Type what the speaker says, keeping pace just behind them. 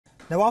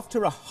Now,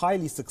 after a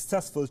highly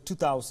successful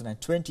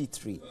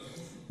 2023,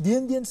 the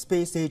Indian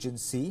Space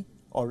Agency,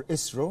 or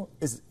ISRO,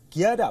 is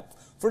geared up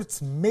for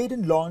its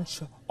maiden launch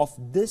of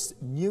this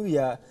new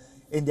year,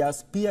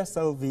 India's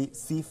PSLV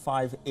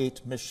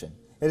C58 mission.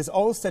 It is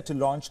all set to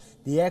launch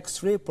the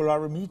X-ray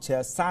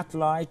polarimeter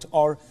satellite,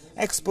 or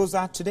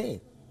XPoSat, today.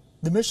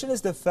 The mission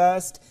is the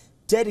first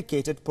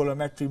dedicated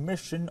polarimetry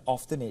mission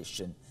of the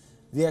nation.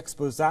 The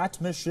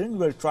XPoSat mission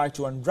will try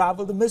to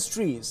unravel the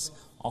mysteries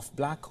of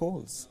black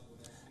holes.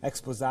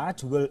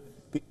 XPoSat will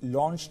be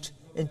launched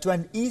into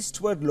an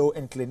eastward low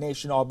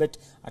inclination orbit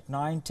at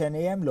 9:10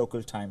 a.m.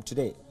 local time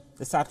today.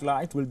 The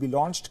satellite will be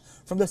launched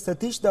from the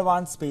Satish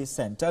Dhawan Space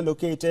Center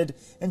located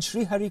in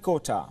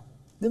Sriharikota.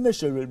 The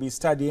mission will be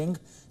studying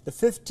the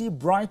 50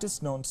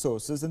 brightest known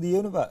sources in the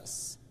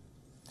universe.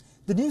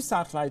 The new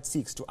satellite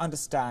seeks to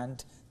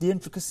understand the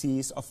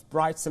intricacies of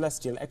bright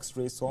celestial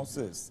X-ray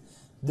sources.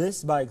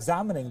 This by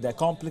examining their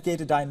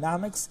complicated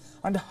dynamics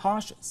under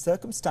harsh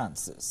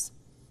circumstances.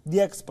 The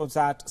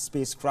XPoSat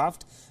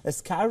spacecraft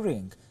is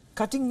carrying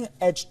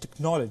cutting-edge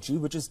technology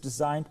which is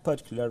designed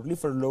particularly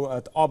for low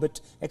Earth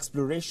orbit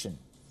exploration.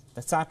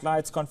 The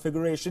satellite's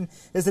configuration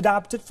is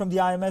adapted from the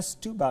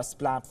IMS-2 bus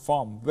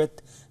platform,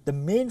 with the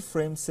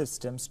mainframe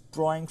systems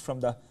drawing from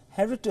the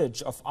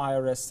heritage of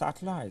IRS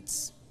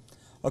satellites.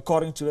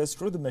 According to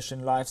ISRO, the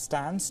mission life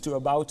stands to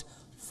about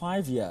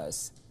 5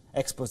 years.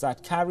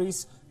 XPoSat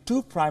carries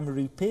two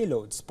primary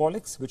payloads: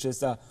 POLIX, which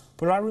is a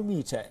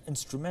polarimeter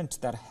instrument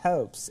that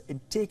helps in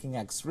taking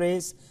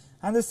X-rays,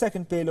 and the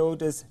second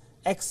payload is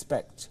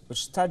XPECT,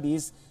 which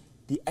studies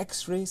the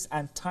X-rays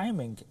and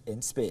timing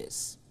in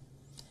space.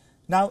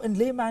 Now, in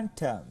layman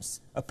terms,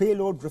 a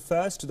payload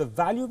refers to the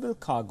valuable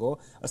cargo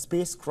a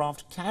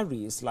spacecraft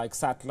carries, like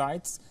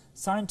satellites,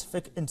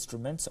 scientific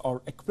instruments,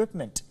 or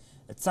equipment.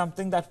 It's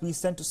something that we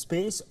send to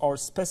space or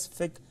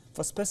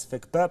for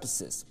specific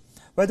purposes,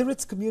 whether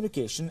it's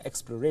communication,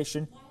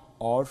 exploration,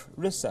 or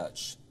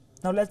research.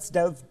 Now let's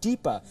delve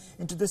deeper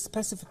into the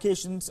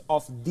specifications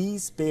of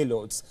these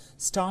payloads,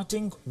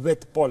 starting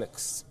with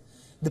POLIX.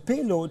 The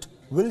payload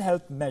will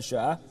help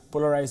measure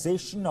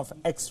polarization of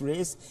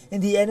X-rays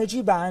in the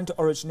energy band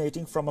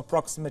originating from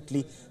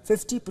approximately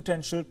 50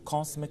 potential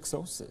cosmic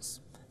sources.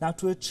 Now,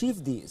 to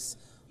achieve these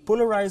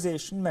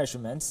polarization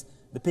measurements,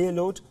 the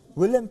payload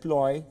will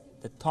employ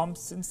the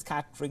Thomson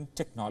scattering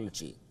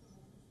technology.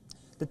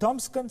 The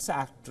Thomson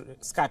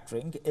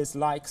scattering is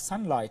like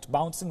sunlight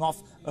bouncing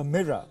off a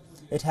mirror.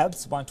 It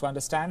helps one to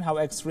understand how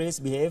X-rays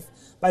behave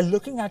by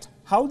looking at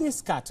how they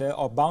scatter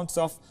or bounce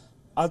off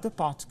other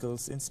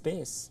particles in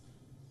space.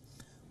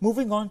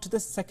 Moving on to the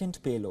second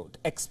payload,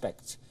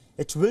 XPECT.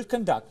 It will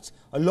conduct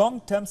a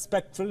long-term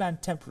spectral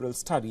and temporal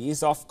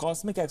studies of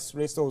cosmic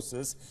X-ray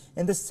sources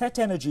in the set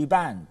energy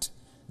band.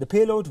 The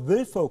payload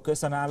will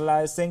focus on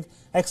analyzing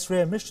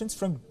X-ray emissions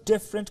from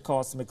different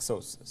cosmic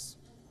sources.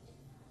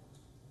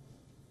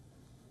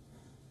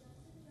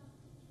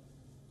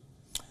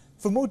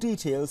 For more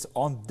details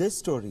on this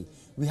story,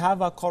 we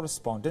have our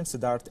correspondent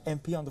Siddharth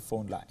MP on the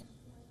phone line.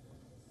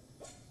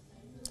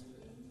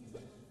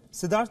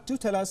 Siddharth, do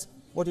tell us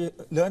what you're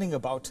learning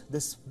about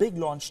this big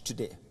launch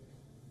today.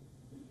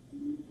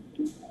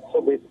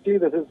 So basically,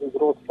 this is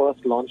ISRO's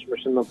first launch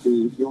mission of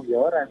the new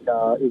year, and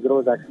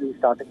ISRO is actually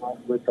starting off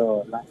with a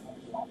launch.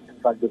 In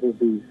fact, this is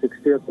the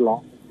 60th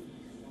launch.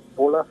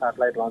 Polar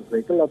Satellite Launch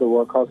Vehicle, or the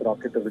workhorse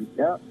rocket of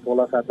India.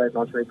 Polar Satellite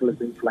Launch Vehicle has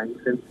been flying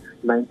since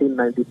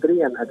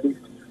 1993, and at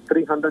least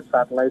 300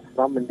 satellites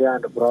from India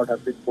and abroad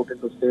have been put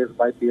into space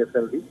by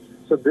PSLV.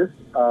 So this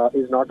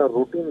is not a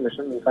routine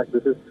mission. In fact,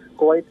 this is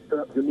quite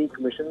a unique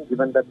mission,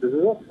 given that this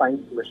is a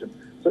science mission.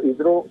 So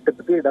ISRO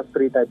typically does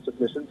three types of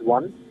missions.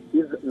 One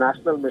is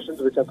national missions,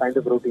 which are kind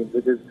of routine,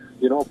 which is,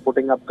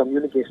 putting up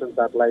communication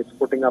satellites,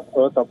 putting up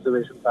Earth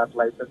observation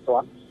satellites, and so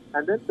on.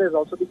 And then there's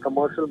also the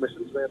commercial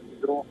missions where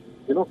ISRO,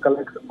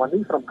 collects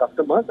money from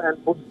customers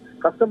and puts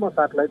customer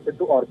satellites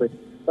into orbit.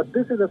 But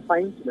this is a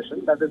science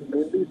mission that is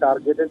mainly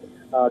targeted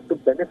to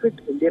benefit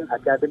Indian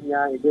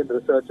academia, Indian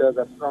researchers,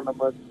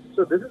 astronomers.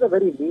 So this is a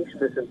very niche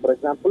mission. For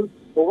example,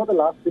 over the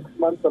last 6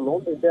 months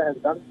alone, India has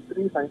done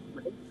 3 science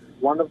missions.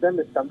 One of them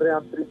is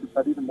Chandrayaan-3 to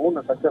study the moon,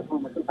 a successful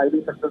mission,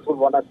 highly successful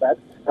one at that.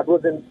 That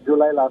was in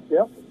July last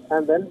year.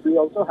 And then we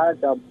also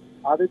had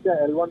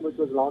Aditya L1, which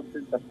was launched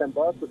in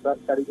September to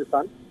study the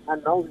sun.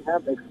 And now we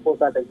have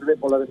XPoSat, X-ray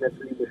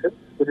polarimetry mission,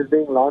 which is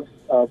being launched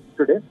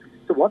today.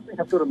 So what we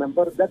have to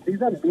remember is that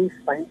these are niche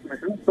science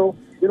missions. So,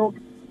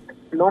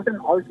 not in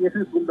all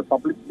cases will the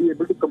public be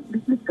able to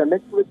completely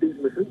connect with these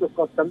missions. Of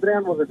course,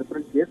 Chandrayaan was a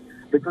different case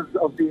because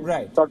of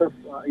the sort of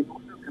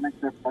emotional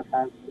connection that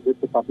has with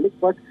the public.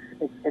 But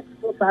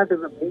XPoSat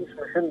is a niche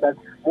mission that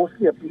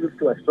mostly appeals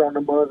to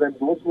astronomers and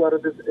those who are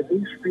in this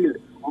niche field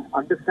of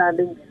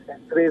understanding these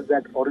X-rays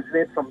that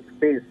originate from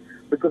space,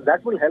 because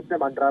that will help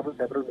them unravel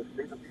several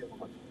mysteries of the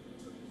universe.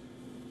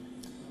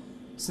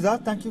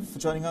 Siddharth, thank you for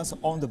joining us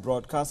on the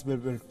broadcast. We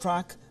will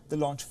track the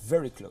launch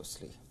very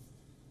closely.